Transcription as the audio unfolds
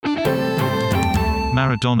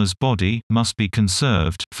Maradona's body must be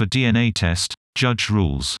conserved for DNA test, judge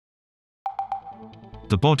rules.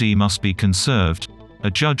 The body must be conserved, a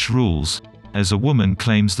judge rules, as a woman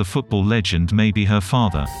claims the football legend may be her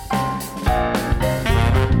father.